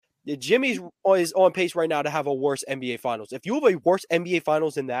Jimmy is on pace right now to have a worse NBA Finals. If you have a worse NBA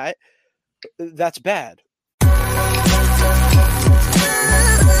Finals than that, that's bad.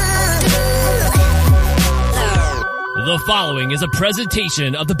 The following is a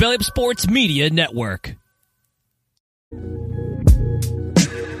presentation of the Belly Up Sports Media Network. Let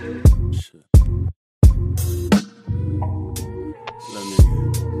me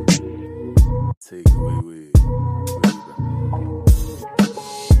take away with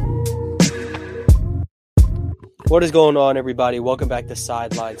What is going on, everybody? Welcome back to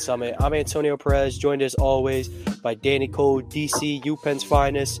Sideline Summit. I'm Antonio Perez, joined as always by Danny Cole, DC, UPenn's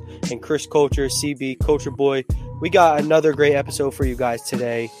finest, and Chris Culture, CB, Culture Boy. We got another great episode for you guys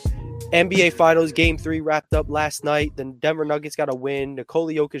today. NBA Finals Game 3 wrapped up last night. The Denver Nuggets got a win.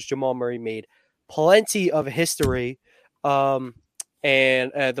 Nikola Jokic, Jamal Murray made plenty of history. And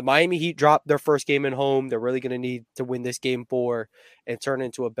the Miami Heat dropped their first game at home. They're really going to need to win this Game 4 and turn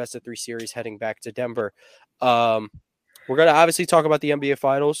into a best-of-3 series heading back to Denver. We're going to obviously talk about the NBA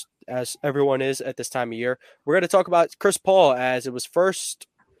Finals, as everyone is at this time of year. We're going to talk about Chris Paul, as it was first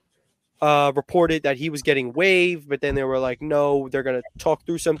reported that he was getting waived, but then they were like, no, they're going to talk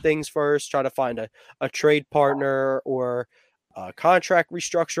through some things first, try to find a trade partner or contract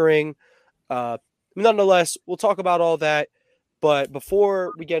restructuring. Nonetheless, we'll talk about all that. But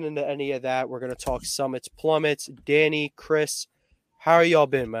before we get into any of that, we're going to talk summits, plummets. Danny, Chris, how are y'all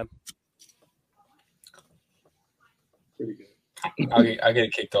been, man? Pretty good. I'll get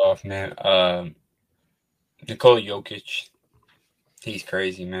it kicked off, man. Nikola Jokic, he's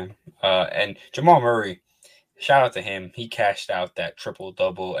crazy, man. And Jamal Murray, shout out to him. He cashed out that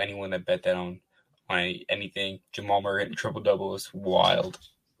triple-double. Anyone that bet that on anything, Jamal Murray hitting triple-double is wild.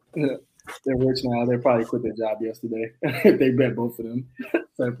 Yeah. They're rich now. They probably quit their job yesterday. They bet both of them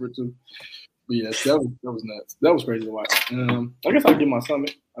separate. But yes, that was nuts. That was crazy to watch. I guess I'll get my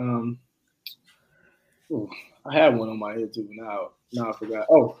summit. I had one on my head too. Now I forgot.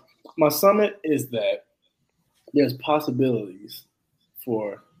 Oh, my summit is that there's possibilities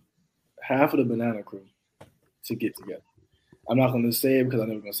for half of the Banana Crew to get together. I'm not going to say it because I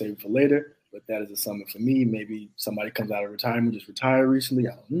know we're going to save it for later, but that is a summit for me. Maybe somebody comes out of retirement, just retired recently.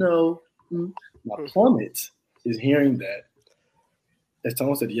 I don't know. My plummet is hearing that, as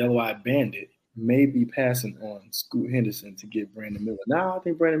Tom said, the yellow-eyed bandit may be passing on Scoot Henderson to get Brandon Miller. Now I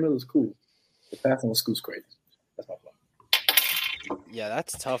think Brandon Miller's cool. But passing on Scoot's crazy. That's my plummet. Yeah,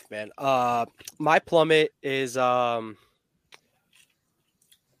 that's tough, man. My plummet is Duncan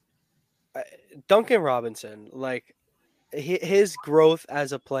Robinson. Like, his growth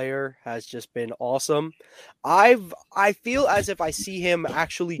as a player has just been awesome. I feel as if I see him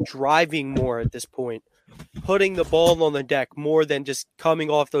actually driving more at this point, putting the ball on the deck more than just coming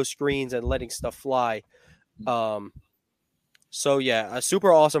off those screens and letting stuff fly. So yeah,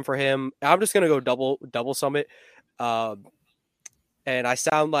 super awesome for him. I'm just gonna go double summit. And I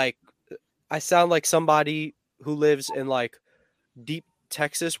sound like somebody who lives in like deep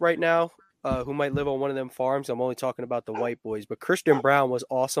Texas right now. Who might live on one of them farms. I'm only talking about the white boys. But Christian Brown was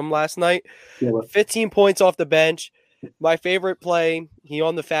awesome last night. 15 points off the bench. My favorite play, he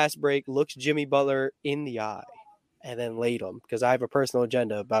on the fast break looks Jimmy Butler in the eye and then laid him because I have a personal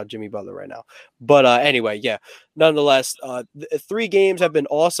agenda about Jimmy Butler right now. But anyway, yeah. Nonetheless, 3 games have been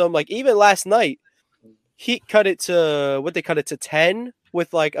awesome. Like even last night, Heat cut it to 10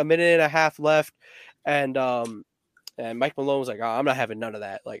 with like a minute and a half left. And Mike Malone was like, "Oh, I'm not having none of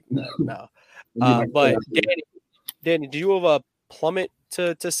that." Like, no. But Danny, do you have a plummet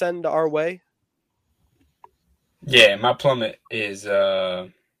to send our way? Yeah, my plummet is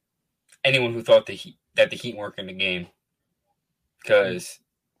anyone who thought that the Heat weren't in the game, because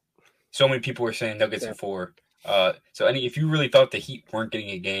so many people were saying Nuggets in 4. So if you really thought the Heat weren't getting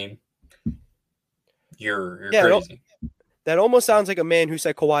a game, you're crazy. That almost sounds like a man who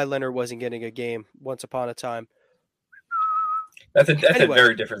said Kawhi Leonard wasn't getting a game once upon a time. That's a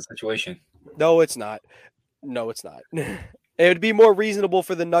very different situation. No, it's not. It would be more reasonable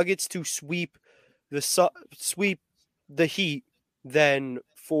for the Nuggets to sweep the Heat than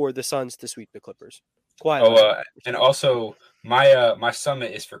for the Suns to sweep the Clippers. And also my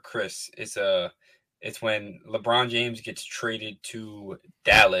summit is for Chris. It's when LeBron James gets traded to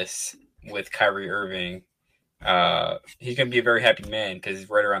Dallas with Kyrie Irving. He's gonna be a very happy man because he's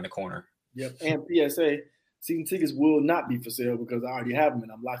right around the corner. Yep, and PSA. Season tickets will not be for sale because I already have them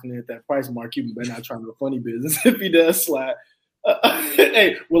and I'm locking in at that price. Mark Cuban better not try to do a funny business if he does slide.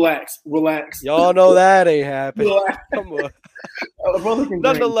 Hey, relax. Y'all know that ain't happening. Come on. Brother can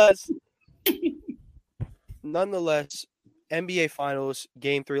Nonetheless, NBA Finals,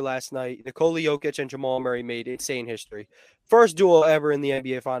 Game 3 last night. Nikola Jokic and Jamal Murray made insane history. First duo ever in the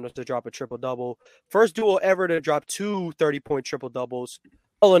NBA Finals to drop a triple-double. First duo ever to drop 2 30-point triple-doubles.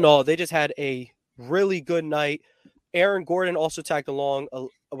 All in all, they just had a really good night. Aaron Gordon also tagged along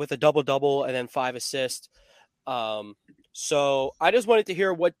with a double-double and then 5 assists. So I just wanted to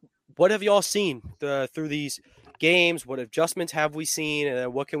hear what have y'all seen through these games? What adjustments have we seen? And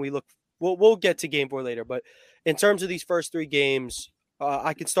then what can we look We'll get to Game 4 later, but in terms of these first 3 games,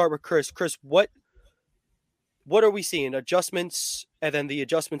 I can start with Chris. Chris, what are we seeing? Adjustments, and then the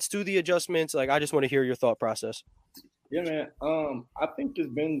adjustments to the adjustments? Like, I just want to hear your thought process. Yeah, man. I think it's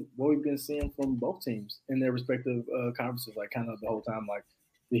been what we've been seeing from both teams in their respective conferences, like kind of the whole time. Like,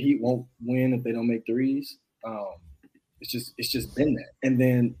 the Heat won't win if they don't make threes. It's just been that. And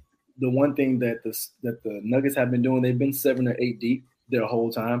then the one thing that the Nuggets have been doing, they've been 7 or 8 deep their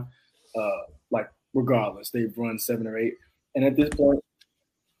whole time. Like regardless, they've run 7 or 8, and at this point,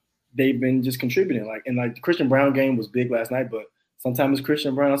 they've been just contributing. Like the Christian Brown game was big last night, but sometimes it's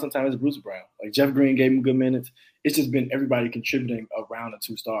Christian Brown, sometimes it's Bruce Brown. Like Jeff Green gave him good minutes. It's just been everybody contributing around the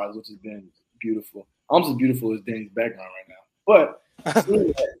 2 stars, which has been beautiful. Almost as beautiful as Danny's background right now. But I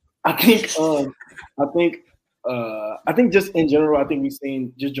think just in general, I think we've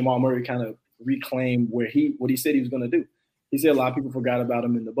seen just Jamal Murray kind of reclaim what he said he was going to do. He said a lot of people forgot about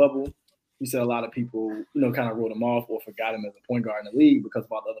him in the bubble. He said a lot of people, kind of wrote him off or forgot him as a point guard in the league because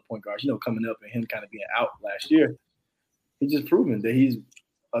of all the other point guards, coming up and him kind of being out last year. He's just proven that he's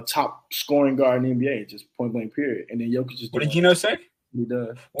a top scoring guard in the NBA, just point blank period. And then Jokic just. What did Gino say? He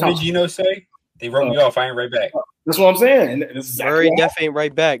does. What did Gino say? They wrote me off. I ain't right back. That's what I'm saying. And this is exactly Murray def ain't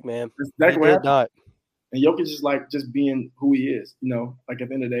right back, man. That's exactly what happened. And Jokic is like just being who he is. Like at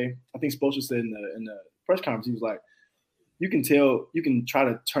the end of the day, I think Spoelstra said in the press conference, he was like, you can tell, you can try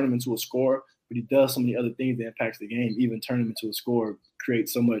to turn him into a scorer, but he does so many other things that impacts the game. Even turn him into a scorer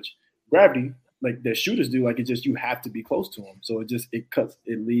creates so much gravity, like that shooters do. Like you have to be close to him. So it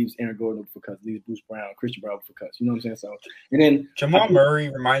leaves Aaron Gordon for cuts, leaves Bruce Brown, Christian Brown for cuts. You know what I'm saying? So, and then Jamal Murray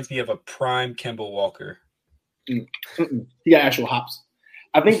reminds me of a prime Kemba Walker. He got actual hops.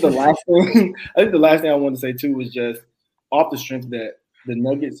 I think the last thing I wanted to say too was just off the strength that the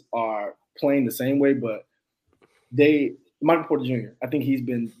Nuggets are playing the same way, but Michael Porter Jr., I think he's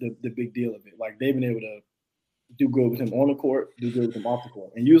been the big deal of it. Like, they've been able to do good with him on the court, do good with him off the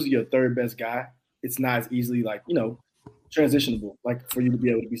court. And usually your third best guy, it's not as easily transitionable, like for you to be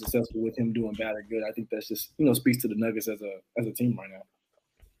able to be successful with him doing bad or good. I think that's just, speaks to the Nuggets as a team right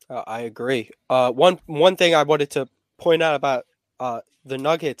now. I agree. One thing I wanted to point out about the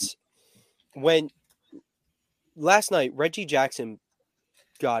Nuggets, when last night Reggie Jackson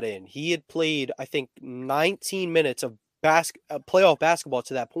got in, he had played, I think, 19 minutes of playoff basketball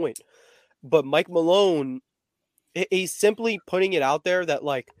to that point. But Mike Malone, he's simply putting it out there that,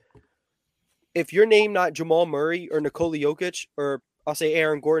 like, if your name not Jamal Murray or Nikola Jokic, or I'll say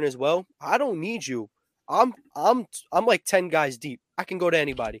Aaron Gordon as well, I don't need you. I'm like 10 guys deep. I can go to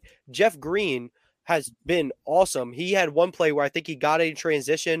anybody. Jeff Green has been awesome. He had one play where I think he got a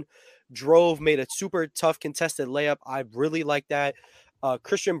transition, made a super tough contested layup. I really like that.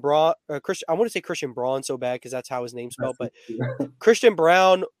 Christian Braun, I want to say Christian Braun so bad because that's how his name's spelled, but Christian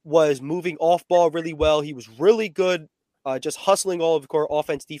Braun was moving off ball really well. He was really good, just hustling all of the court,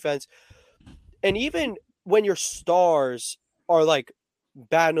 offense, defense. And even when your stars are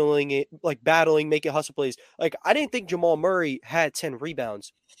battling, making hustle plays, like, I didn't think Jamal Murray had 10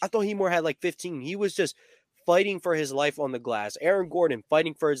 rebounds. I thought he more had 15. He was just fighting for his life on the glass. Aaron Gordon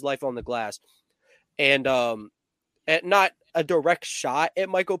fighting for his life on the glass. And not a direct shot at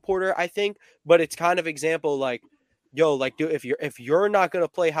Michael Porter, I think, but it's kind of example dude, if you're not going to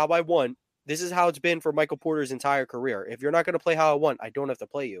play how I want, this is how it's been for Michael Porter's entire career. If you're not going to play how I want, I don't have to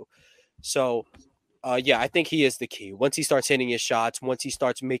play you. So, I think he is the key. Once he starts hitting his shots, once he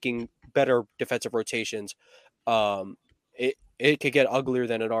starts making better defensive rotations, it could get uglier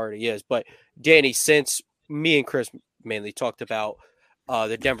than it already is. But Danny, since me and Chris mainly talked about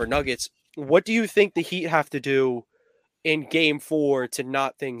the Denver Nuggets, what do you think the Heat have to do in Game 4 to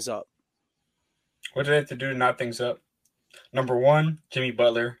knot things up? What do they have to do to knot things up? Number one, Jimmy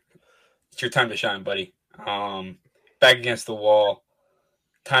Butler. It's your time to shine, buddy. Back against the wall.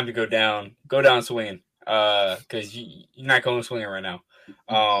 Time to go down swinging. Because you're not going swinging right now.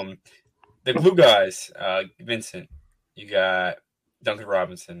 The glue guys, Vincent. You got Duncan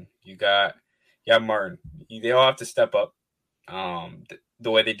Robinson. You got Martin. They all have to step up the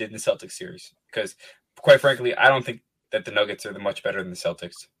way they did in the Celtics series. Because, quite frankly, I don't think that the Nuggets are much better than the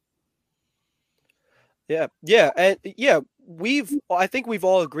Celtics. Yeah, and I think we've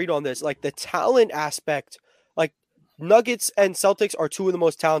all agreed on this. Like, the talent aspect, like, Nuggets and Celtics are two of the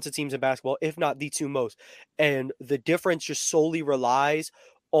most talented teams in basketball, if not the two most. And the difference just solely relies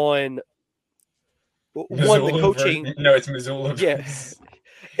on one, the coaching. No, it's Missoula. Yeah,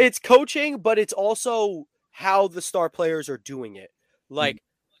 it's coaching, but it's also how the star players are doing it. Like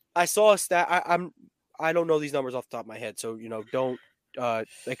I saw a stat. I don't know these numbers off the top of my head, so don't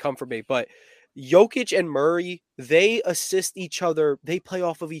they come from me. But Jokic and Murray, they assist each other. They play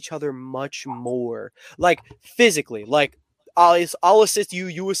off of each other much more, like physically. Like I'll assist you,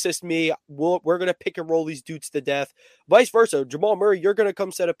 you assist me. We're gonna pick and roll these dudes to death. Vice versa, Jamal Murray, you're gonna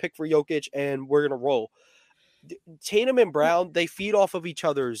come set a pick for Jokic, and we're gonna roll. Tatum and Brown, they feed off of each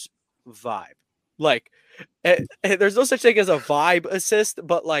other's vibe. Like, there's no such thing as a vibe assist,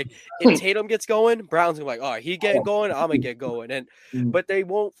 but like if Tatum gets going, Brown's gonna be like, all right, he getting going, I'm gonna get going, but they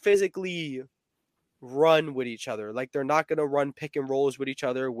won't physically run with each other. Like they're not gonna run pick and rolls with each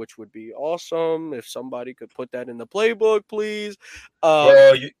other, which would be awesome if somebody could put that in the playbook, please.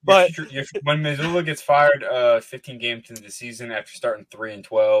 Well, when Missoula gets fired, 15 games into the season after starting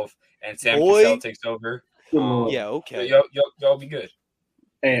 3-12, and Sam Cassell takes over. Yeah, okay. Y'all be good.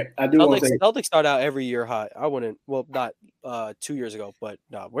 And I do want to say Celtics start out every year hot. I wouldn't. Well, not 2 years ago, but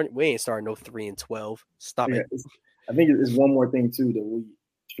no, we ain't starting no 3-12. Stop it. I think it's one more thing too that we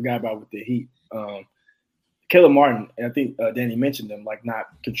forgot about with the Heat. Caleb Martin, and I think Danny mentioned them, like not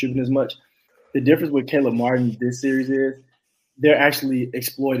contributing as much. The difference with Caleb Martin this series is they're actually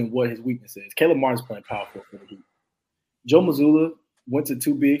exploiting what his weakness is. Caleb Martin's playing power forward for the Heat. Joe Mazzulla went to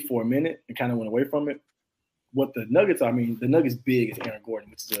too big for a minute and kind of went away from it. What the Nuggets, the Nuggets big is Aaron Gordon,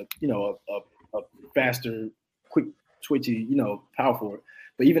 which is a faster, quick, twitchy, power forward.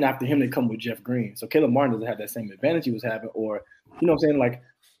 But even after him, they come with Jeff Green. So Caleb Martin doesn't have that same advantage he was having, or what I'm saying, like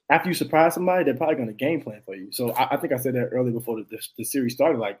after you surprise somebody, they're probably going to game plan for you. So I think I said that earlier before the series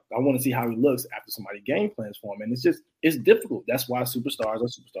started. Like I want to see how he looks after somebody game plans for him, and it's difficult. That's why superstars are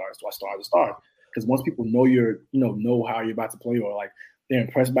superstars. That's why stars are stars. Because once people know know how you're about to play, or like they're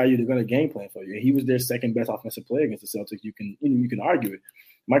impressed by you, they're going to game plan for you. And he was their second best offensive player against the Celtics. You can argue it.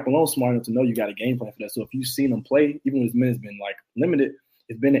 Mike Malone's smart enough to know you got a game plan for that. So if you've seen him play, even when his minutes been like limited,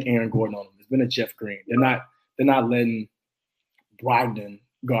 it's been an Aaron Gordon on him. It's been a Jeff Green. They're not letting Brogdon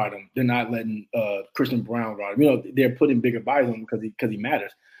guard him. They're not letting Christian Brown guard him. They're putting bigger bodies on him because he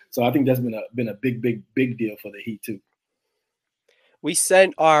matters. So I think that's been a big deal for the Heat too. We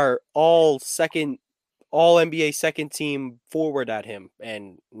sent our all NBA second team forward at him,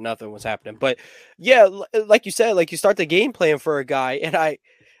 and nothing was happening. But yeah, like you said, like you start the game plan for a guy, and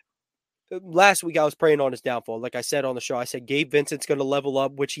last week I was praying on his downfall. Like I said on the show, I said Gabe Vincent's going to level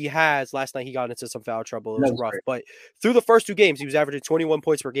up, which he has. Last night he got into some foul trouble. It was rough. Great. But through the first two games, he was averaging 21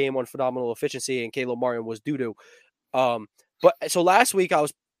 points per game on phenomenal efficiency, and Caleb Martin was doo-doo. But so last week I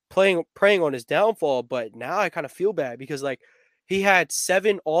was praying on his downfall, but now I kind of feel bad because like he had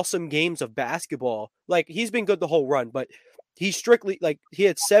 7 awesome games of basketball. Like he's been good the whole run, but he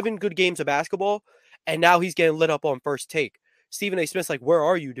had 7 good games of basketball, and now he's getting lit up on first take. Stephen A. Smith's like, where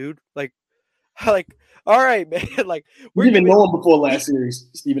are you, dude? Like, all right, man. Like, we didn't even know him before last series,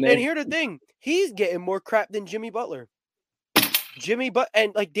 Stephen A. And here's the thing: he's getting more crap than Jimmy Butler.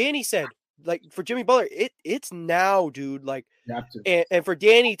 And like Danny said, like for Jimmy Butler, it's now, dude. Like, and for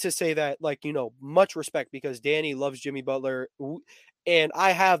Danny to say that, like, much respect because Danny loves Jimmy Butler, and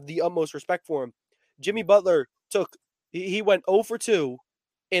I have the utmost respect for him. Jimmy Butler he went 0 for 2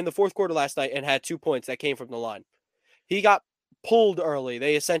 in the fourth quarter last night and had 2 points that came from the line. He got pulled early.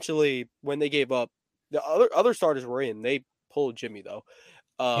 They essentially, when they gave up, the other starters were in. They pulled Jimmy though.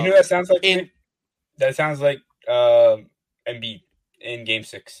 That sounds like that sounds like Embiid in Game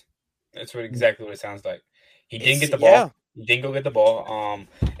 6. That's exactly what it sounds like. He didn't get the ball. Yeah. He didn't go get the ball.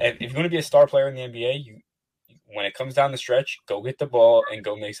 And if you're going to be a star player in the NBA, when it comes down the stretch, go get the ball and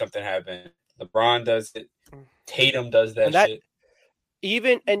go make something happen. LeBron does it. Tatum does that shit.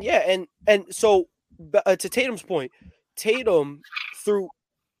 So to Tatum's point, Tatum through,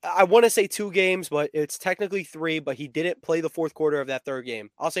 I want to say 2 games, but it's technically 3, but he didn't play the fourth quarter of that third game.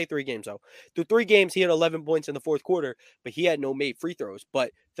 I'll say 3 games, though. Through 3 games, he had 11 points in the fourth quarter, but he had no made free throws.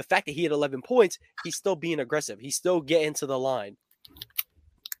 But the fact that he had 11 points, he's still being aggressive. He's still getting to the line.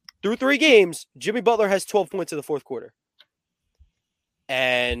 Through 3 games, Jimmy Butler has 12 points in the fourth quarter.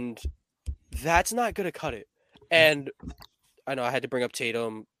 And that's not going to cut it. And I know I had to bring up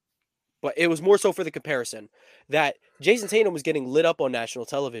Tatum, but it was more so for the comparison that Jason Tatum was getting lit up on national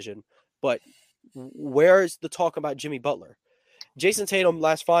television. But where's the talk about Jimmy Butler? Jason Tatum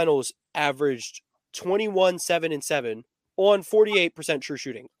last finals averaged 21, 7, and 7 on 48% true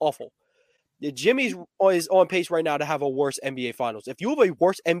shooting. Awful. Jimmy's is on pace right now to have a worse NBA finals. If you have a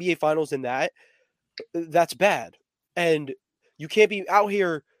worse NBA finals than that, that's bad. And you can't be out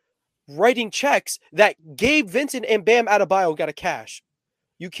here writing checks that Gabe Vincent and Bam Adebayo got to cash.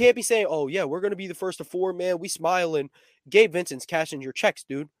 You can't be saying, "Oh yeah, we're gonna be the first to 4, man. We smiling." Gabe Vincent's cashing your checks,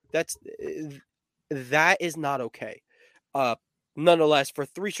 dude. That is not okay. Nonetheless, for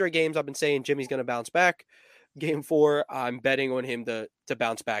 3 straight games, I've been saying Jimmy's gonna bounce back. Game 4, I'm betting on him to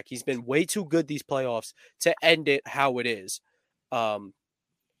bounce back. He's been way too good these playoffs to end it how it is.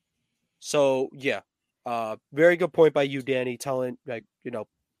 So yeah, very good point by you, Danny. Telling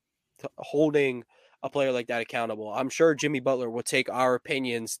holding a player like that accountable. I'm sure Jimmy Butler will take our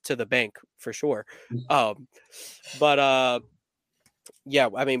opinions to the bank for sure. But yeah,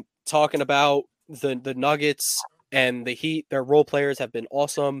 I mean, talking about the Nuggets and the Heat, their role players have been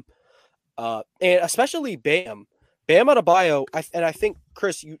awesome. And especially Bam Adebayo. I think,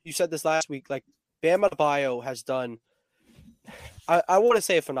 Chris, you said this last week, like Bam Adebayo has done, I want to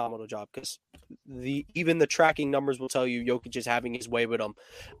say a phenomenal job, because even the tracking numbers will tell you Jokic is having his way with him.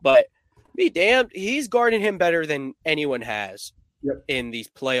 But be damned, he's guarding him better than anyone has in these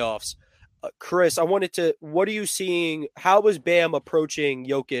playoffs. Chris, what are you seeing? How is Bam approaching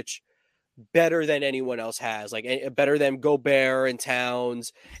Jokic better than anyone else has? Like better than Gobert and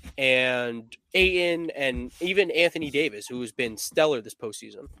Towns and Ayton and even Anthony Davis, who has been stellar this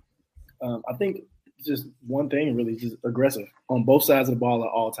postseason? I think just one thing, really, just aggressive on both sides of the ball at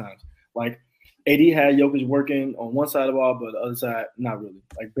all times. Like AD had Jokic working on one side of the ball, but the other side, not really.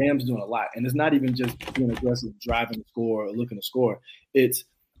 Like Bam's doing a lot. And it's not even just being aggressive, driving the score or looking to score. It's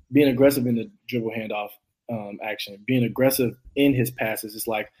being aggressive in the dribble handoff action, being aggressive in his passes. It's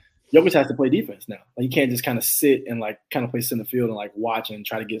like Jokic has to play defense now. Like, he can't just kind of sit and like kind of play center field and like watch and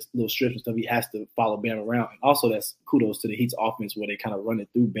try to get little strips and stuff. He has to follow Bam around. And also, that's kudos to the Heat's offense, where they kind of run it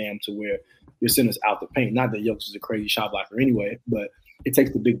through Bam to where your center's out the paint. Not that Jokic is a crazy shot blocker anyway, but it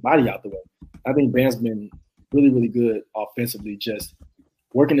takes the big body out the way. I think Bam's been really, really good offensively, just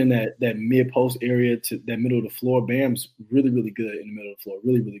working in that mid-post area to that middle of the floor. Bam's really, really good in the middle of the floor,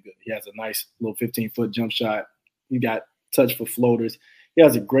 really, really good. He has a nice little 15-foot jump shot. He got touch for floaters. He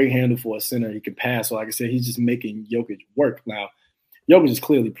has a great handle for a center. He can pass. So, like I said, he's just making Jokic work. Now, Jokic is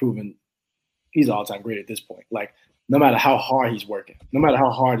clearly proven he's all-time great at this point. Like, no matter how hard he's working, no matter how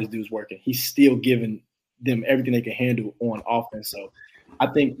hard this dude's working, he's still giving them everything they can handle on offense. So, I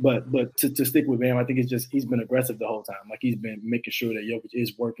think, but to stick with Bam, I think it's just he's been aggressive the whole time. Like, he's been making sure that Jokic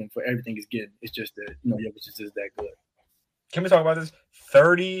is working for everything he's getting. It's just that, Jokic is just that good. Can we talk about this?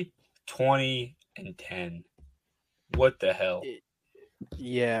 30, 20, and 10. What the hell?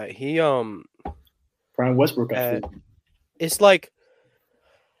 Yeah, he Brian Westbrook. It's like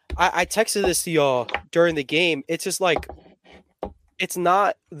I texted this to y'all during the game. It's just like it's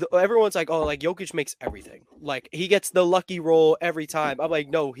not. Everyone's like, oh, like Jokic makes everything. Like he gets the lucky roll every time. I'm like,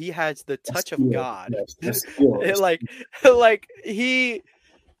 no, he has the touch of God. Yes, like he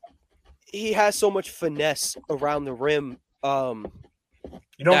has so much finesse around the rim.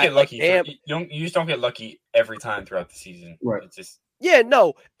 You don't get lucky. You just don't get lucky every time throughout the season. Right. It's just. Yeah,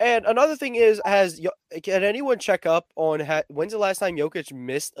 no. And another thing is, can anyone check up on when's the last time Jokic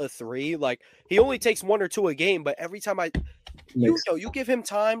missed a 3? Like, he only takes 1 or 2 a game, but every time you give him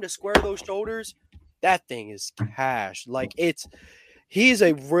time to square those shoulders, that thing is cash. Like, he's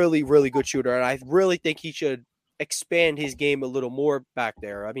a really, really good shooter, and I really think he should expand his game a little more back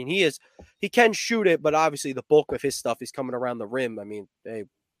there. I mean, he can shoot it, but obviously the bulk of his stuff is coming around the rim. I mean, hey,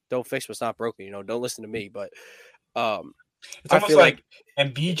 don't fix what's not broken, don't listen to me, but it's almost like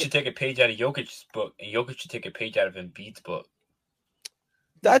Embiid should take a page out of Jokic's book, and Jokic should take a page out of Embiid's book.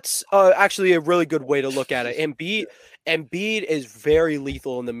 That's actually a really good way to look at it. Embiid is very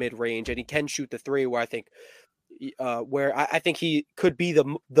lethal in the mid-range, and he can shoot the 3. Where I think he could be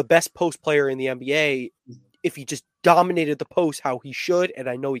the best post player in the NBA if he just dominated the post how he should, and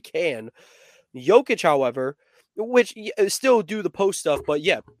I know he can. Jokic, however, which still do the post stuff, but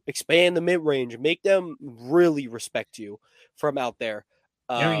yeah, expand the mid-range, make them really respect you from out there.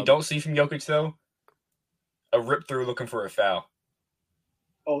 You don't see from Jokic, though? A rip-through looking for a foul.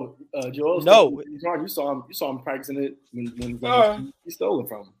 Oh, Joel. No. You saw him practicing it when he stole it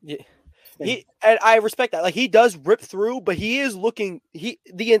from him. Yeah. And I respect that. Like, he does rip through, but he is looking.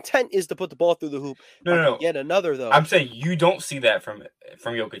 The intent is to put the ball through the hoop. No. Yet another though. I'm saying you don't see that from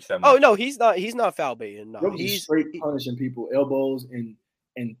Jokic that much. Oh no, he's not foul baiting. No, he's straight punishing people, elbows and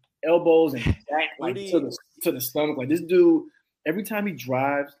back like to the stomach. Like, this dude, every time he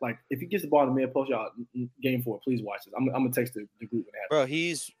drives, like if he gets the ball in the mid post, y'all game 4, please watch this. I'm gonna text the group and have bro.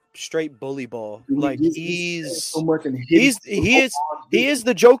 He's straight bully ball. Dude, like he's so much, and he is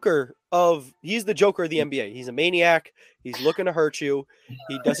the Joker he's the Joker of the NBA. He's a maniac. He's looking to hurt you.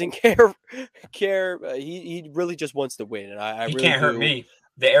 He doesn't care. He really just wants to win. And I He really can't hurt me.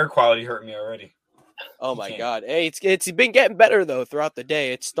 The air quality hurt me already. Oh my God! Hey, it's been getting better though throughout the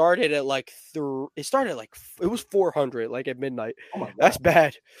day. It started at like it was 400 like at midnight. Oh my God. That's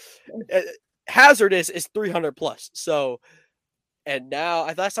bad. Hazardous is 300 plus. So, and now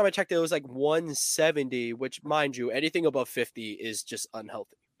last time I checked, it was like 170. Which, mind you, anything above 50 is just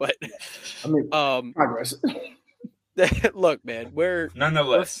unhealthy. But I mean, progress. Look, man,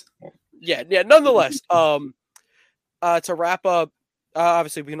 Nonetheless. Nonetheless, to wrap up.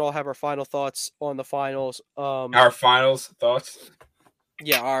 Obviously, we can all have our final thoughts on the finals. Our finals thoughts?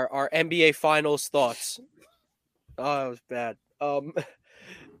 Yeah, our NBA finals thoughts. Oh, it was bad. I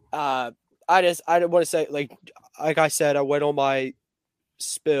want to say, like I said, I went on my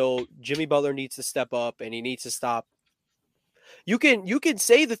spill. Jimmy Butler needs to step up, and he needs to stop. You can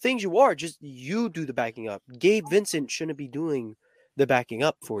say the things you are, just you do the backing up. Gabe Vincent shouldn't be doing the backing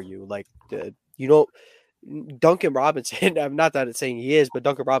up for you. Like you don't. Duncan Robinson, I'm not that it's saying he is, but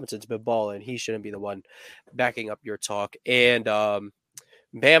Duncan Robinson's been balling. He shouldn't be the one backing up your talk. And Bam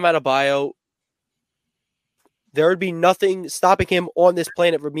Adebayo, there would be nothing stopping him on this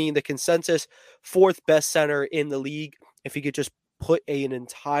planet from being the consensus fourth best center in the league if he could just put an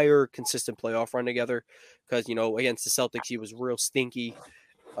entire consistent playoff run together. Because, against the Celtics, he was real stinky.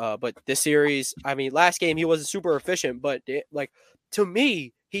 But this series, I mean, last game, he wasn't super efficient, but to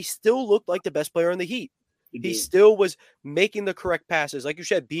me, he still looked like the best player in the Heat. He still was making the correct passes. Like you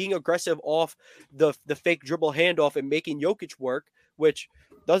said, being aggressive off the fake dribble handoff and making Jokic work, which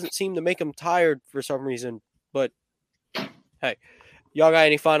doesn't seem to make him tired for some reason. But, hey, y'all got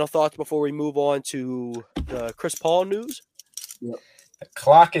any final thoughts before we move on to the Chris Paul news? Yep. The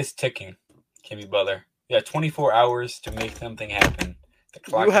clock is ticking, Jimmy Butler. You have 24 hours to make something happen. The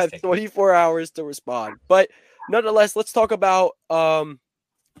clock you have 24 hours to respond. But, nonetheless, let's talk about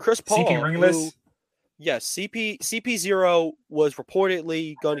Chris Paul. CP ringless? Yes, CP0 was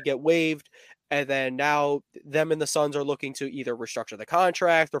reportedly going to get waived, and then now them and the Suns are looking to either restructure the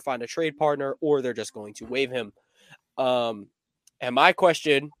contract or find a trade partner, or they're just going to waive him. And my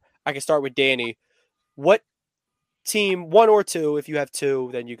question, I can start with Danny. What team, one or two, if you have two,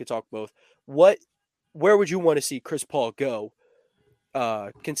 then you could talk both. Where would you want to see Chris Paul go,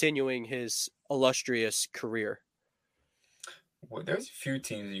 continuing his illustrious career? Well, there's a few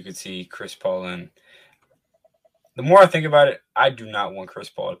teams you could see Chris Paul in. The more I think about it, I do not want Chris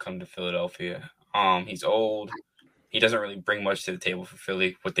Paul to come to Philadelphia. He's old. He doesn't really bring much to the table for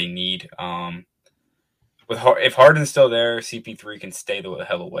Philly, what they need. If Harden's still there, CP3 can stay the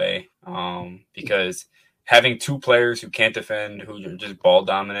hell away. Because having two players who can't defend, who are just ball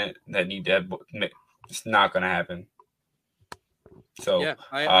dominant, that need to have, it's not going to happen. So yeah,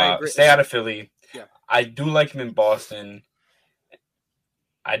 I agree. Stay out of Philly. Yeah. I do like him in Boston.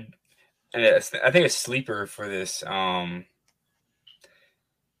 I think a sleeper for this,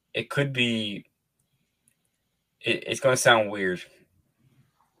 it could be, it's going to sound weird,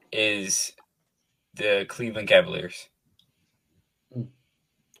 is the Cleveland Cavaliers.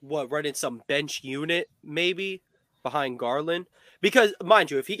 What, running some bench unit maybe behind Garland? Because,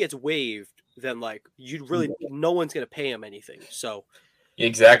 mind you, if he gets waived, then no one's going to pay him anything. So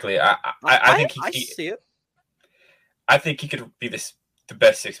exactly. I think I see it. I think he could be the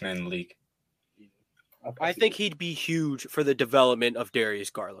best six man in the league. I think he'd be huge for the development of Darius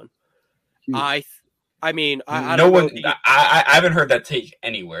Garland. Huge. I haven't heard that take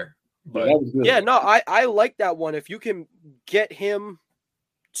anywhere. But I like that one. If you can get him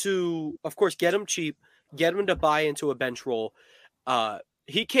to, of course, get him cheap, get him to buy into a bench role.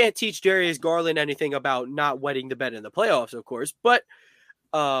 He can't teach Darius Garland anything about not wetting the bed in the playoffs, of course, but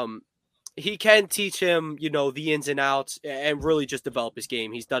he can teach him, the ins and outs and really just develop his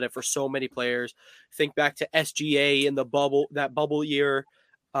game. He's done it for so many players. Think back to SGA in that bubble year.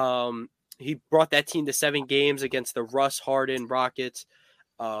 He brought that team to 7 games against the Russ Harden Rockets.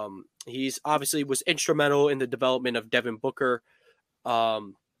 He's obviously was instrumental in the development of Devin Booker.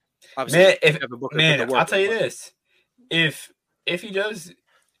 I'll tell you this: if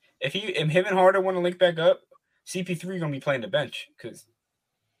him and Harden want to link back up, CP3 gonna be playing the bench because.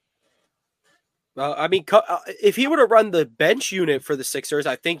 If he were to run the bench unit for the Sixers,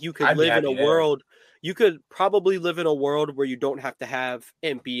 I think you could live in a world. You could probably live in a world where you don't have to have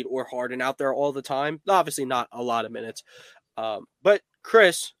Embiid or Harden out there all the time. Obviously, not a lot of minutes. But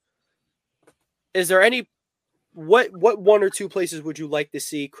Chris, is there any what one or two places would you like to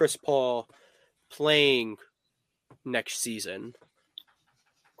see Chris Paul playing next season?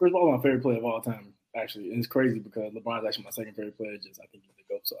 Chris Paul is my favorite player of all time, actually. And it's crazy because LeBron's actually my second favorite player. I think he's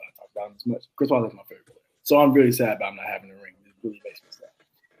the GOAT, so I talk about him as much. Chris Paul is my favorite player. So I'm really sad about him not having a ring. It really makes me sad.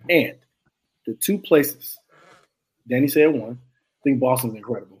 And the two places, Danny said one, I think Boston's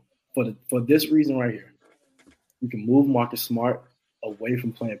incredible. For this reason right here, you can move Marcus Smart away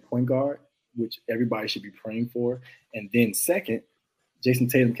from playing point guard, which everybody should be praying for. And then second, Jason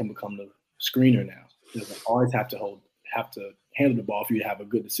Tatum can become the screener now. He doesn't always have to handle the ball for you to have a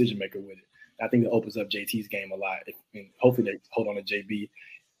good decision maker with it. I think that opens up JT's game a lot. And hopefully they hold on to JB.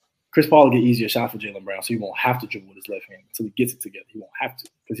 Chris Paul will get easier shots for Jaylen Brown, so he won't have to dribble with his left hand until he gets it together. He won't have to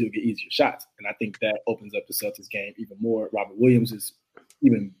because he'll get easier shots. And I think that opens up the Celtics game even more. Robert Williams is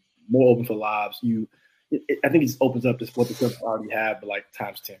even more open for lobs. I think it just opens up what the Celtics already have, but like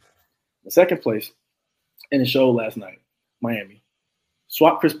times 10. The second place, and it showed last night, Miami.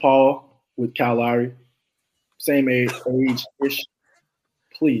 Swap Chris Paul with Kyle Lowry, same age-ish.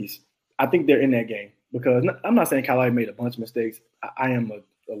 Please. I think they're in that game because I'm not saying Kyle Lowry made a bunch of mistakes. I am a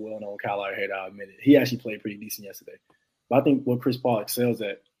well-known Kyle Lowry hater, I'll admit it. He actually played pretty decent yesterday. But I think what Chris Paul excels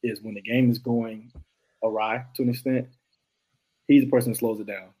at is when the game is going awry to an extent, he's the person that slows it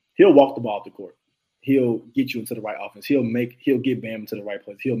down. He'll walk the ball up the court. He'll get you into the right offense. He'll get Bam into the right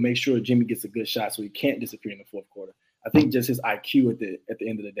place. He'll make sure Jimmy gets a good shot so he can't disappear in the fourth quarter. I think just his IQ at the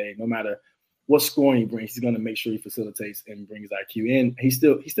end of the day, no matter what scoring he brings, he's going to make sure he facilitates and brings IQ in. He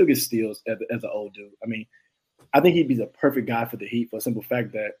still gets steals as an old dude. I mean, I think he'd be the perfect guy for the Heat for a simple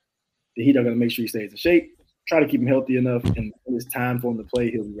fact that the Heat are going to make sure he stays in shape, try to keep him healthy enough, and when it's time for him to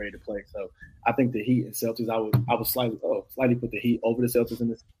play, he'll be ready to play. So I think the Heat and Celtics, I would slightly put the Heat over the Celtics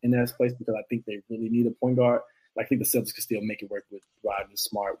in that place because I think they really need a point guard. Like, I think the Celtics can still make it work with Rodman,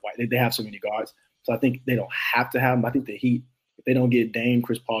 Smart, White. They have so many guards, so I think they don't have to have them. I think the Heat, if they don't get Dame,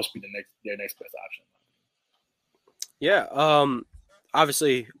 Chris Paul should be their next best option. Yeah,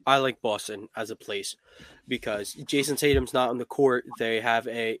 obviously I like Boston as a place because Jason Tatum's not on the court. They had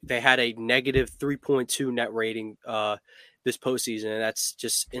a negative 3.2 net rating this postseason, and that's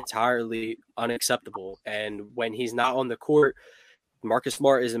just entirely unacceptable. And when he's not on the court, Marcus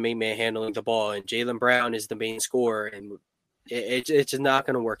Smart is the main man handling the ball, and Jaylen Brown is the main scorer, and it's just not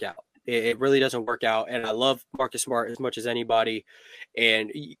going to work out. It really doesn't work out, and I love Marcus Smart as much as anybody.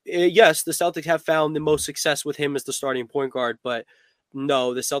 And yes, the Celtics have found the most success with him as the starting point guard, but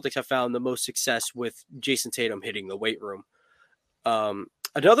no, the Celtics have found the most success with Jason Tatum hitting the weight room.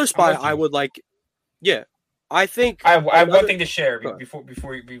 Another spot I would like, I think I have one thing to share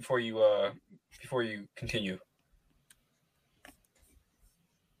before you continue.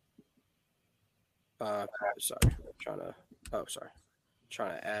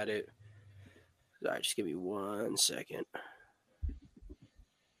 Trying to add it. All right, just give me 1 second.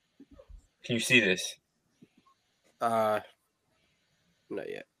 Can you see this? Not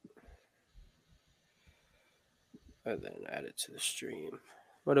yet. And then add it to the stream.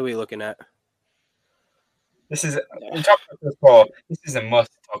 What are we looking at? This is we talked about Chris Paul. This is a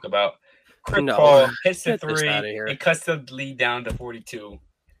must to talk about. Chris Paul hits the three and cuts the lead down to 42.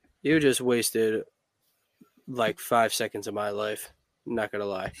 You just wasted like 5 seconds of my life. Not gonna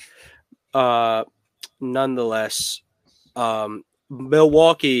lie. Nonetheless,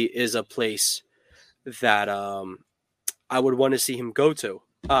 Milwaukee is a place that I would want to see him go to.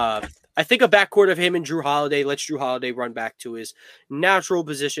 I think a backcourt of him and Drew Holiday lets Drew Holiday run back to his natural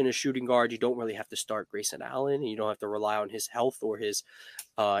position as shooting guard. You don't really have to start Grayson Allen, and you don't have to rely on his health or his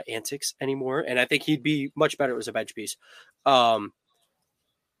antics anymore. And I think he'd be much better as a bench piece.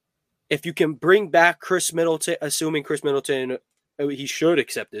 If you can bring back Chris Middleton, assuming Chris Middleton, he should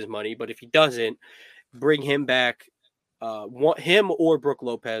accept his money, but if he doesn't, bring him back. Want him or Brook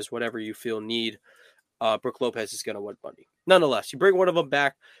Lopez, whatever you feel need. Brook Lopez is going to want money. Nonetheless, you bring one of them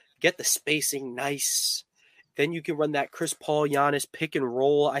back, get the spacing nice. Then you can run that Chris Paul, Giannis pick and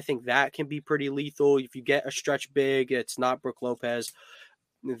roll. I think that can be pretty lethal. If you get a stretch big, it's not Brook Lopez,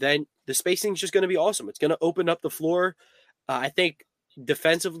 then the spacing is just going to be awesome. It's going to open up the floor. I think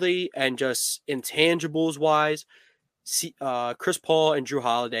defensively and just intangibles wise, Chris Paul and Drew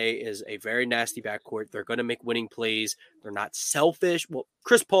Holiday is a very nasty backcourt. They're going to make winning plays. They're not selfish. Well,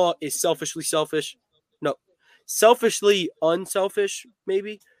 Chris Paul is selfishly selfish. No, selfishly unselfish,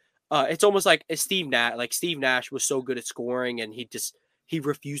 maybe. It's almost like Steve Nash. Like Steve Nash was so good at scoring, and he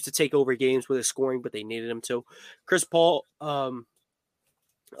refused to take over games with his scoring, but they needed him to. Chris Paul, a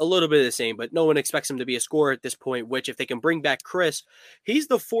little bit of the same, but no one expects him to be a scorer at this point, which if they can bring back Chris, he's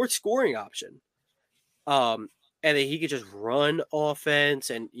the fourth scoring option. And then he could just run offense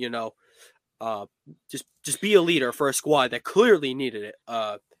and, just be a leader for a squad that clearly needed it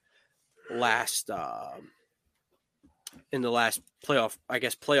in the last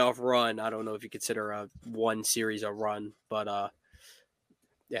playoff run. I don't know if you consider one series a run, but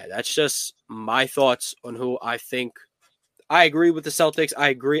Yeah, that's just my thoughts on who I think. I agree with the Celtics.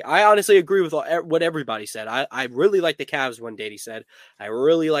 I honestly agree with what everybody said. I really like the Cavs when Danny said. I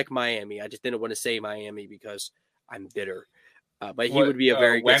really like Miami. I just didn't want to say Miami because I'm bitter. But he would be a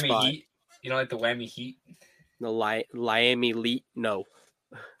very good Whammy spot. Heat? You don't like the Whammy Heat? The Miami Elite? No.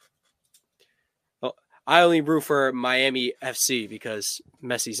 Well, I only root for Miami FC because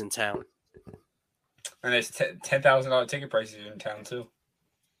Messi's in town. And there's $10,000 ticket prices in town too.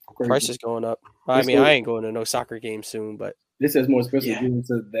 Price is going up. I mean, I ain't going to no soccer game soon, but this is more expensive to get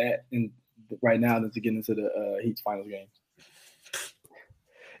into that right now than to get into the Heat's finals game.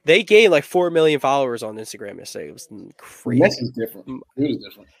 They gained like 4 million followers on Instagram yesterday. It was crazy. Messi's different. He is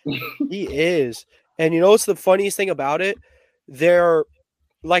different. He is. And you know what's the funniest thing about it? They're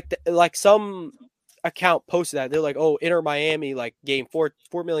like some account posted that. They're like, oh, Inter Miami like gained 4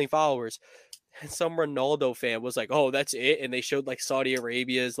 million followers. And some Ronaldo fan was like, oh, that's it. And they showed like Saudi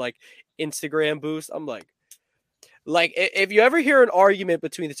Arabia's like Instagram boost. I'm like if you ever hear an argument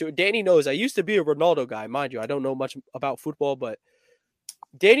between the two, Danny knows I used to be a Ronaldo guy. Mind you, I don't know much about football, but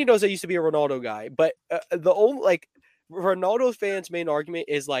Danny knows I used to be a Ronaldo guy. But the only like Ronaldo fans' main argument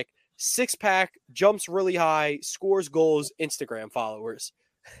is like 6-pack, jumps really high, scores goals, Instagram followers.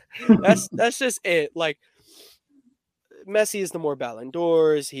 That's just it. Like Messi is the more Ballon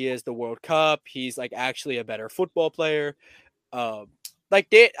d'Ors. He is the World Cup. He's like actually a better football player. I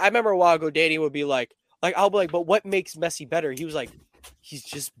remember a while ago, Danny would be like I'll be like, but what makes Messi better? He was like, he's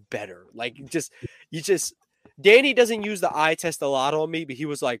just better. Like Danny doesn't use the eye test a lot on me, but he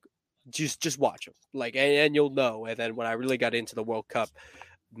was like, just watch him, like, and you'll know. And then when I really got into the World Cup,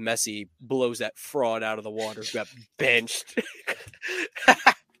 Messi blows that fraud out of the water. Got benched.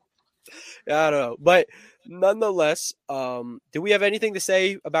 I don't know, but nonetheless, do we have anything to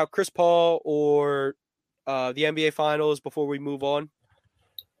say about Chris Paul or the NBA Finals before we move on?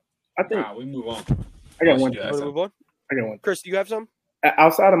 I think we move on. I got one. Move on. I got one. Chris, do you have some?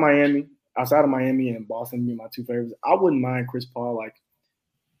 Outside of Miami and Boston being my two favorites, I wouldn't mind Chris Paul like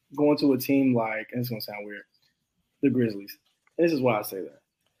going to a team like, and it's gonna sound weird, the Grizzlies. And this is why I say that.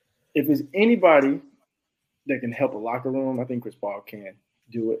 If it's anybody that can help a locker room, I think Chris Paul can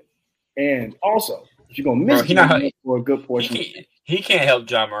do it. And also, if you're gonna miss him for a good portion, he can't help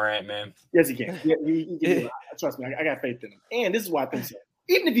John Morant, man. Yes, he can. He can. Trust me, I got faith in him. And this is why I think so.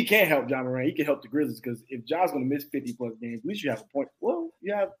 Even if he can't help John Morant, he can help the Grizzlies because if John's going to miss 50-plus games, at least you have a point. Well,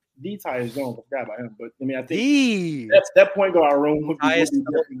 you have D-Ty is gone. I forgot about him. But, I mean, I think that point guard room would be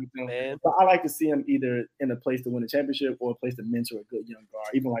different. Man. But I like to see him either in a place to win a championship or a place to mentor a good young guard,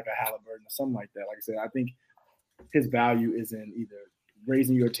 even like a Halliburton or something like that. Like I said, I think his value is in either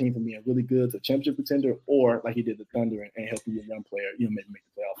raising your team from being really good to a championship contender or like he did the Thunder and helping your young player, maybe make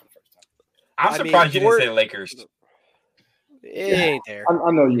the playoffs for the first time. I'm surprised you didn't say Lakers. It ain't there.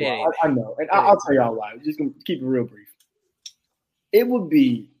 I know you are. I know. And I'll tell y'all why. Just going to keep it real brief. It would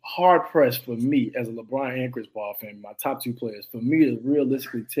be hard-pressed for me as a LeBron and Chris Paul fan, my top two players, for me to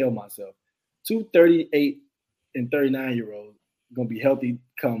realistically tell myself 2 38 and 39-year-olds going to be healthy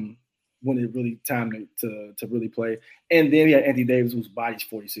come when it's really time to really play. And then we had Anthony Davis, whose body's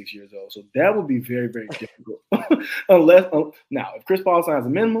 46 years old. So that would be very, very difficult. Now, if Chris Paul signs a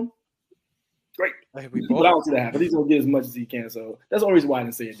minimum, great. But I don't see that happen. He's going to get as much as he can. So that's the only reason why I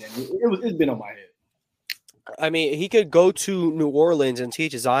didn't say it, Danny. It's been on my head. I mean, he could go to New Orleans and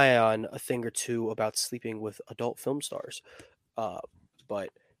teach Zion a thing or two about sleeping with adult film stars. But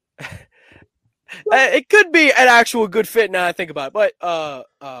it could be an actual good fit now I think about it. But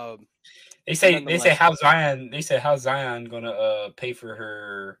they say how Zion gonna pay for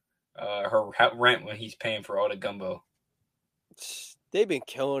her rent when he's paying for all the gumbo. They've been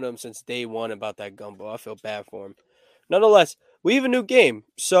killing him since day one about that gumbo. I feel bad for him. Nonetheless, we have a new game.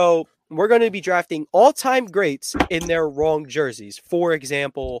 So we're going to be drafting all-time greats in their wrong jerseys. For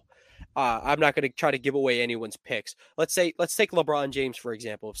example, I'm not going to try to give away anyone's picks. Let's take LeBron James, for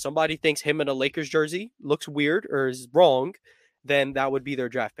example. If somebody thinks him in a Lakers jersey looks weird or is wrong, then that would be their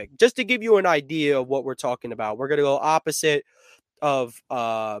draft pick. Just to give you an idea of what we're talking about, we're going to go opposite of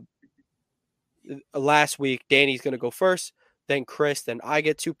last week. Danny's going to go first, then Chris, then I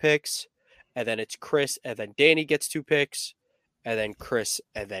get 2 picks, and then it's Chris, and then Danny gets 2 picks, and then Chris,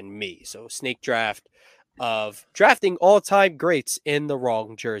 and then me. So snake draft of drafting all-time greats in the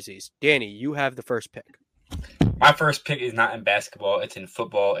wrong jerseys. Danny, you have the first pick. My first pick is not in basketball. It's in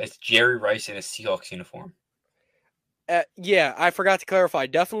football. It's Jerry Rice in a Seahawks uniform. Yeah, I forgot to clarify.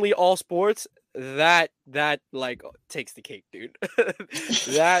 Definitely all sports. That like takes the cake, dude.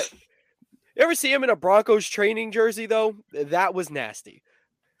 You ever see him in a Broncos training jersey, though? That was nasty.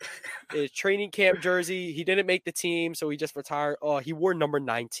 His training camp jersey. He didn't make the team, so he just retired. Oh, he wore number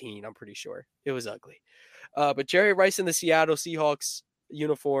 19, I'm pretty sure. It was ugly. But Jerry Rice in the Seattle Seahawks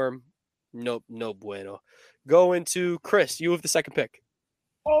uniform, nope, no bueno. Going to Chris. You have the second pick.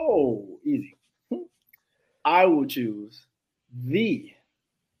 Oh, easy. I will choose the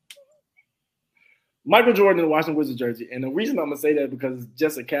Michael Jordan in the Washington Wizards jersey. And the reason I'm going to say that is because it's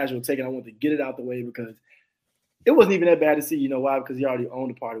just a casual take, and I want to get it out the way because it wasn't even that bad to see. You know why? Because he already owned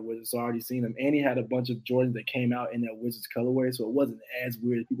a part of Wizards, so I already seen him. And he had a bunch of Jordans that came out in that Wizards colorway, so it wasn't as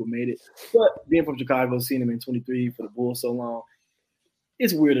weird as people made it. But being from Chicago, seeing him in 23 for the Bulls so long,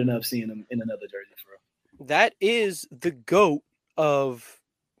 it's weird enough seeing him in another jersey for real. That is the GOAT of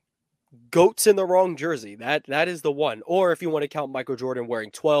goats in the wrong jersey. That is the one. Or if you want to count Michael Jordan wearing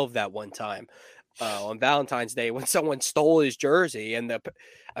 12 that one time on Valentine's Day when someone stole his jersey, and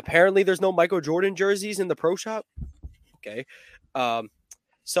apparently there's no Michael Jordan jerseys in the pro shop. Okay.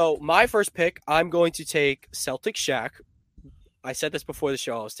 So my first pick, I'm going to take Celtic Shaq. I said this before the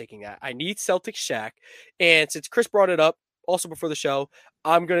show. I was taking that. I need Celtic Shaq. And since Chris brought it up also before the show,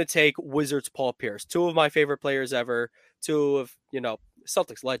 I'm going to take Wizards Paul Pierce. Two of my favorite players ever. Two of,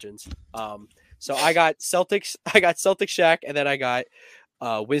 Celtics legends. So I got Celtics Shaq, and then I got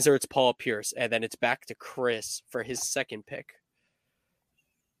Wizards Paul Pierce, and then it's back to Chris for his second pick.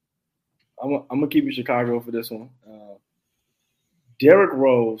 I'm gonna keep it Chicago for this one. Derrick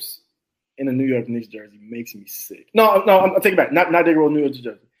Rose in a New York Knicks jersey makes me sick. No, I'm taking it back. Not Derrick Rose New York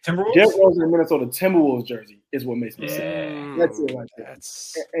jersey. Timberwolves? Derrick Rose in the Minnesota Timberwolves jersey is what makes me sick. That's it right there.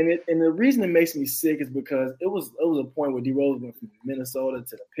 And the reason it makes me sick is because it was a point where D Rose went from Minnesota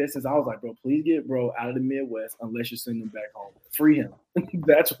to the Pistons. I was like, bro, please get bro out of the Midwest unless you send him back home. Free him.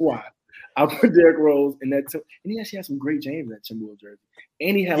 That's why I put Derrick Rose in that. And he actually had some great James in that Timberwolves jersey.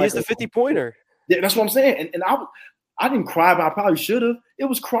 And he had the 50-pointer. Yeah, that's what I'm saying. And I didn't cry, but I probably should have. It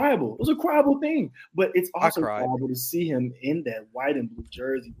was cryable. It was a cryable thing. But it's also cryable to see him in that white and blue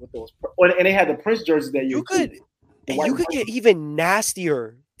jersey with those. And they had the Prince jersey that you could get even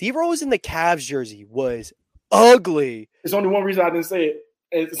nastier. D-Rose in the Cavs jersey was ugly. It's only one reason I didn't say it.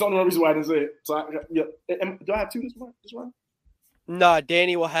 It's only one reason why I didn't say it. So do I have two this one? Nah,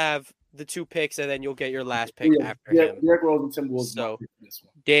 Danny will have the two picks, and then you'll get your last pick after him. Derrick Rose and Timberwolves. So,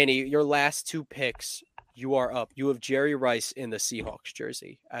 Danny, your last two picks. You are up. You have Jerry Rice in the Seahawks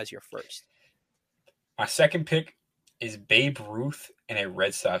jersey as your first. My second pick is Babe Ruth in a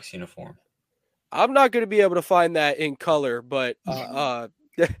Red Sox uniform. I'm not going to be able to find that in color, but I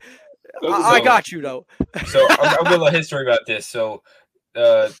got you, though. So I'll give a little history about this. So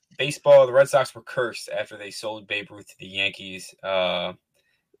baseball, the Red Sox were cursed after they sold Babe Ruth to the Yankees.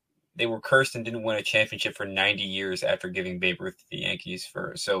 They were cursed and didn't win a championship for 90 years after giving Babe Ruth to the Yankees.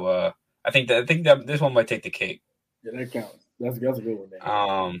 I think that this one might take the cake. Yeah, that counts. That's a good one.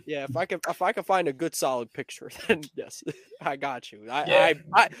 Man. Yeah, if I can find a good solid picture, then yes, I got you. I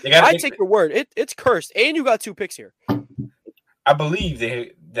take your word. It's cursed, and you got two picks here. I believe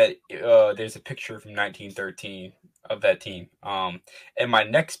that there's a picture from 1913 of that team. And my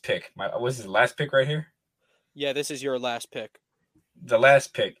next pick, was this the last pick right here? Yeah, this is your last pick. The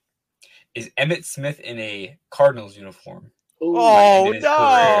last pick is Emmitt Smith in a Cardinals uniform. Oh,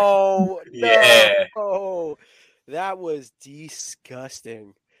 no. Yeah. No. That was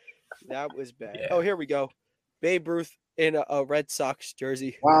disgusting. That was bad. Yeah. Oh, here we go. Babe Ruth in a Red Sox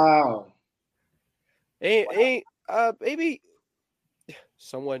jersey. Wow. Maybe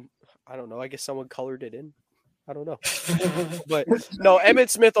someone, I don't know. I guess someone colored it in. I don't know. But no, Emmitt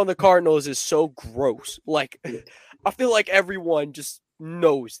Smith on the Cardinals is so gross. Like, I feel like everyone just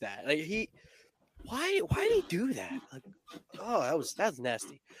knows that. Like, why did he do that? Like, oh, that's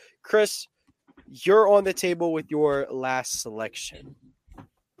nasty. Chris, you're on the table with your last selection. All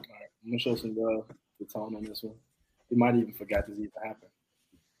right, I'm gonna show some love to Tone on this one. He might even forgot this even happened.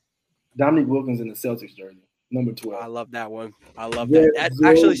 Dominique Wilkins in the Celtics jersey, number 12. I love that one. I love that. That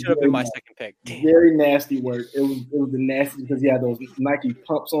actually should have been my second pick. Very nasty work. It was the nasty because he had those Nike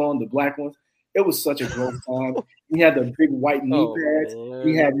pumps on, the black ones. It was such a gross time. He had the big white knee pads. Man.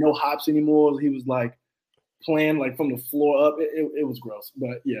 He had no hops anymore. He was like playing like from the floor up. It was gross.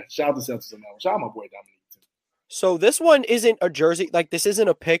 But yeah, shout out to Celtics on that one. Shout out my boy Dominique too. So this one isn't a jersey. Like, this isn't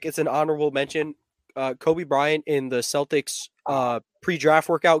a pick. It's an honorable mention. Kobe Bryant in the Celtics pre-draft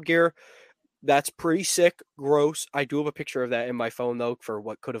workout gear. That's pretty sick. Gross. I do have a picture of that in my phone though for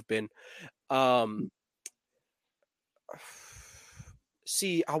what could have been.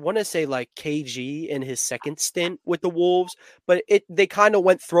 See, I want to say like KG in his second stint with the Wolves, but they kind of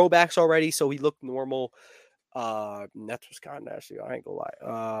went throwbacks already, so he looked normal. That was kind of nasty. I ain't gonna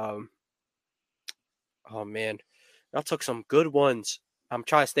lie. Oh man, I took some good ones. I'm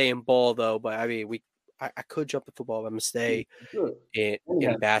trying to stay in ball though, but I mean, I could jump to football. But I'm gonna stay in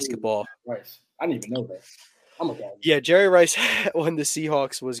basketball. Rice. I didn't even know that. I'm a guy. Yeah, Jerry Rice when the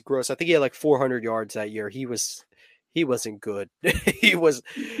Seahawks was gross. I think he had like 400 yards that year. He wasn't good. he was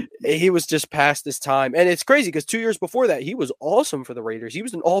just past his time. And it's crazy because 2 years before that, he was awesome for the Raiders. He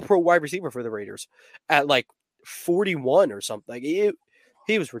was an all-pro wide receiver for the Raiders at like 41 or something. Like he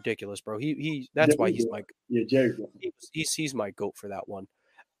was ridiculous, bro. That's why he's my Jerry. He's my GOAT for that one.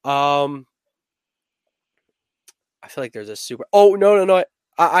 I feel like there's a super. Oh no!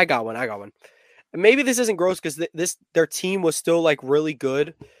 I got one. And maybe this isn't gross because their team was still like really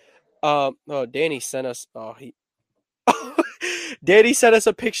good. Danny sent us. Danny sent us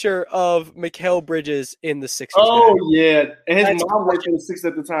a picture of Mikal Bridges in the Sixers. Oh yeah, and his mom worked in the Sixers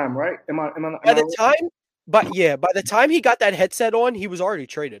at the time, right? By the time he got that headset on, he was already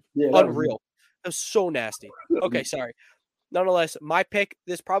traded. Yeah, unreal. It was so nasty. Okay, sorry. Nonetheless, my pick.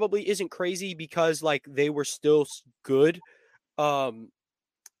 This probably isn't crazy because like they were still good. I'm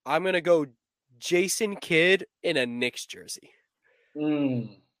gonna go Jason Kidd in a Knicks jersey.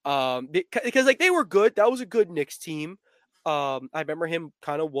 Because like they were good. That was a good Knicks team. I remember him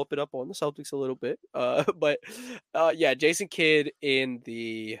kind of whooping up on the Celtics a little bit. But Jason Kidd in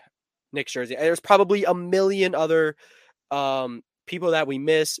the Knicks jersey. And there's probably a million other people that we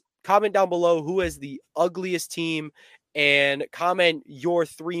miss. Comment down below who is the ugliest team and comment your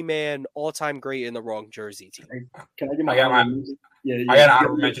 3-man all-time great in the wrong jersey team. Can I get I got an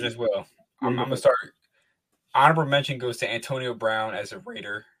honorable mention as well. I'm gonna start. Honorable mention goes to Antonio Brown as a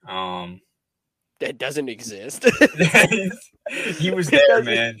Raider. That doesn't exist. He was there,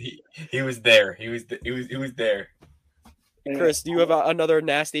 man. He was there. He was there. Chris, do you have another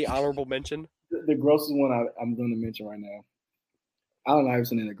nasty honorable mention? The grossest one I'm going to mention right now. Allen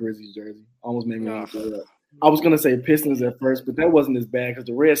Iverson in a Grizzlies jersey almost made me want to throw up. I was going to say Pistons at first, but that wasn't as bad because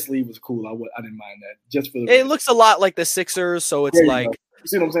the red sleeve was cool. I didn't mind that. Just for the it looks a lot like the Sixers, so it's like you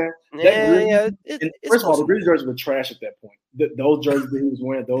see what I'm saying? First of all, the Grizzlies jerseys were trash at that point. Those jerseys that he was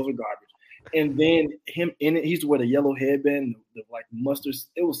wearing, those were garbage. And then him in it, he used to wear the yellow headband, the like mustard.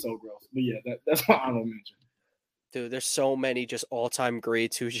 It was so gross. But yeah, that's what I don't mention. Dude, there's so many just all-time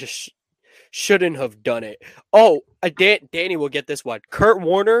greats who just shouldn't have done it. Oh, Danny will get this one. Kurt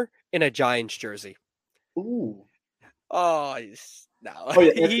Warner in a Giants jersey. Ooh. Oh, no. Oh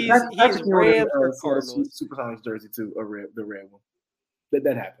yeah, he's Rams or Cardinals. Supersonics jersey too, the red one.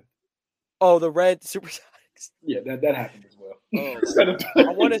 That happened. Oh, the red Supersonics. Yeah, that happened as well.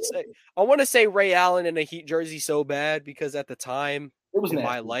 I want to say Ray Allen in a Heat jersey so bad because at the time it was in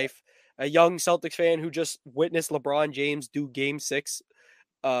my life, a young Celtics fan who just witnessed LeBron James do Game 6,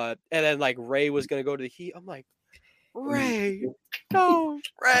 and then like Ray was gonna go to the Heat. I'm like, Ray, no,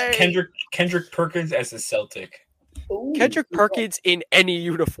 Ray. Kendrick Perkins as a Celtic. Ooh, Kendrick Perkins in any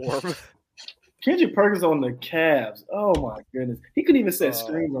uniform. Kendrick Perkins on the Cavs. Oh my goodness, he couldn't even set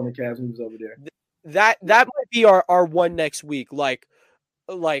screens on the Cavs when he was over there. That might be our one next week. Like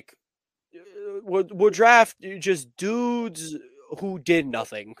we'll draft just dudes who did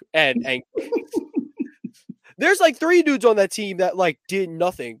nothing, and there's like 3 dudes on that team that like did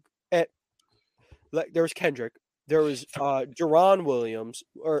nothing. And like there was Kendrick, there was Jaron Williams,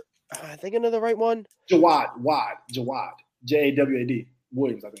 or am I thinking of the right one? Jawad Jawad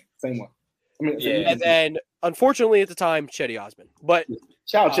Williams, I think same one. I mean, yeah. And then unfortunately at the time, Chetty Osman, but.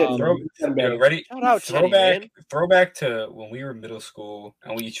 Shout out Chetty. Ready? Shout out Chetty, throwback to when we were in middle school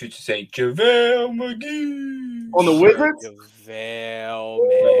and we used to say JaVale McGee on the Wizards.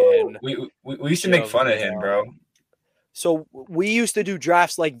 JaVale, man. We used to make fun of him, bro. So we used to do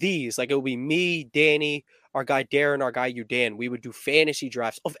drafts like these. Like it would be me, Danny, our guy Darren, our guy Dan. We would do fantasy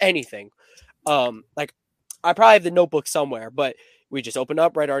drafts of anything. Like I probably have the notebook somewhere, but we just open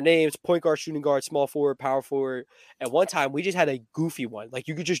up, write our names, point guard, shooting guard, small forward, power forward. And one time we just had a goofy one. Like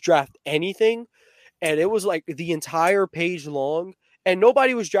you could just draft anything. And it was like the entire page long. And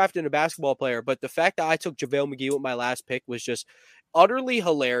nobody was drafting a basketball player. But the fact that I took JaVale McGee with my last pick was just utterly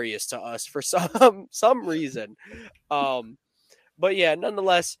hilarious to us for some reason. But yeah,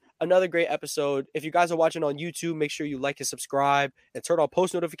 nonetheless, another great episode. If you guys are watching on YouTube, make sure you like and subscribe and turn on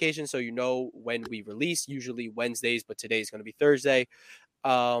post notifications so you know when we release, usually Wednesdays, but today's going to be Thursday.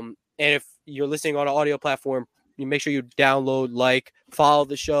 And if you're listening on an audio platform, you make sure you download, follow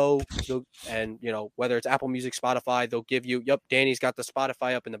the show. And, whether it's Apple Music, Spotify, they'll give you, Danny's got the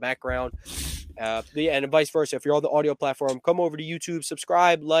Spotify up in the background. And vice versa. If you're on the audio platform, come over to YouTube,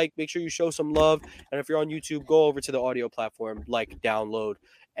 subscribe, make sure you show some love. And if you're on YouTube, go over to the audio platform, download,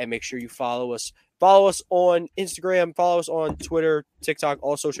 and make sure you follow us. Follow us on Instagram, follow us on Twitter, TikTok,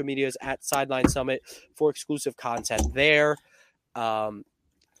 all social medias at Sideline Summit for exclusive content there.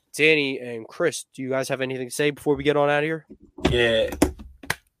 Danny and Chris, do you guys have anything to say before we get on out of here? Yeah,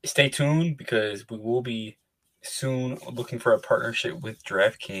 stay tuned because we will be soon looking for a partnership with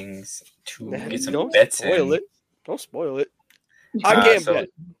DraftKings to get some Don't bets spoil in. it. Don't spoil it. I can't so bet.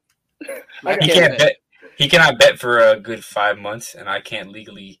 He can't bet. He cannot bet for a good 5 months, and I can't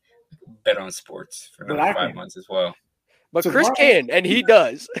legally bet on sports for another 5 months as well. But Chris can, and he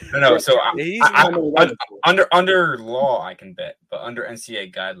does. No. So He's under law, I can bet, but under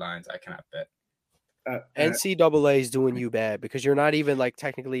NCAA guidelines, I cannot bet. NCAA is doing you bad because you're not even like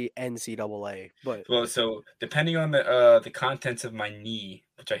technically NCAA. But well, so depending on the contents of my knee,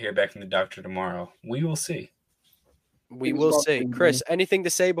 which I hear back from the doctor tomorrow, we will see. We will see. Chris, anything to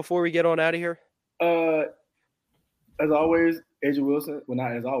say before we get on out of here? As always, Asia Wilson. Well,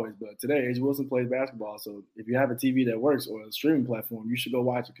 not as always, but today Asia Wilson plays basketball. So if you have a TV that works or a streaming platform, you should go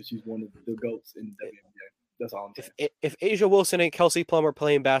watch it because she's one of the GOATs in the WNBA. That's all I'm saying. If Asia Wilson and Kelsey Plum are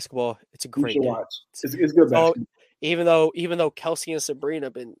playing basketball, it's a great game. Watch. It's good basketball. Even though Kelsey and Sabrina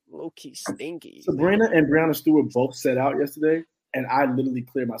have been low key stinky. Sabrina and Brianna Stewart both set out yesterday, and I literally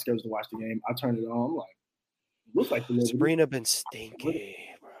cleared my schedule to watch the game. I turned it on. I'm like, looks like the Sabrina been stinky,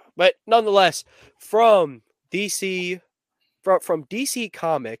 bro. But nonetheless, from DC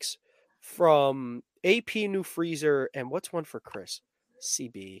Comics, from AP New Freezer, and what's one for Chris?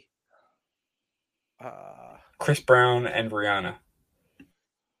 CB. Chris Brown and Rihanna.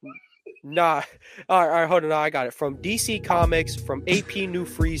 Nah. All right, hold on. I got it. From DC Comics, from AP New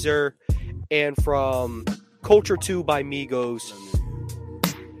Freezer, and from Culture 2 by Migos.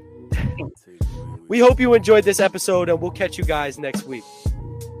 We hope you enjoyed this episode, and we'll catch you guys next week.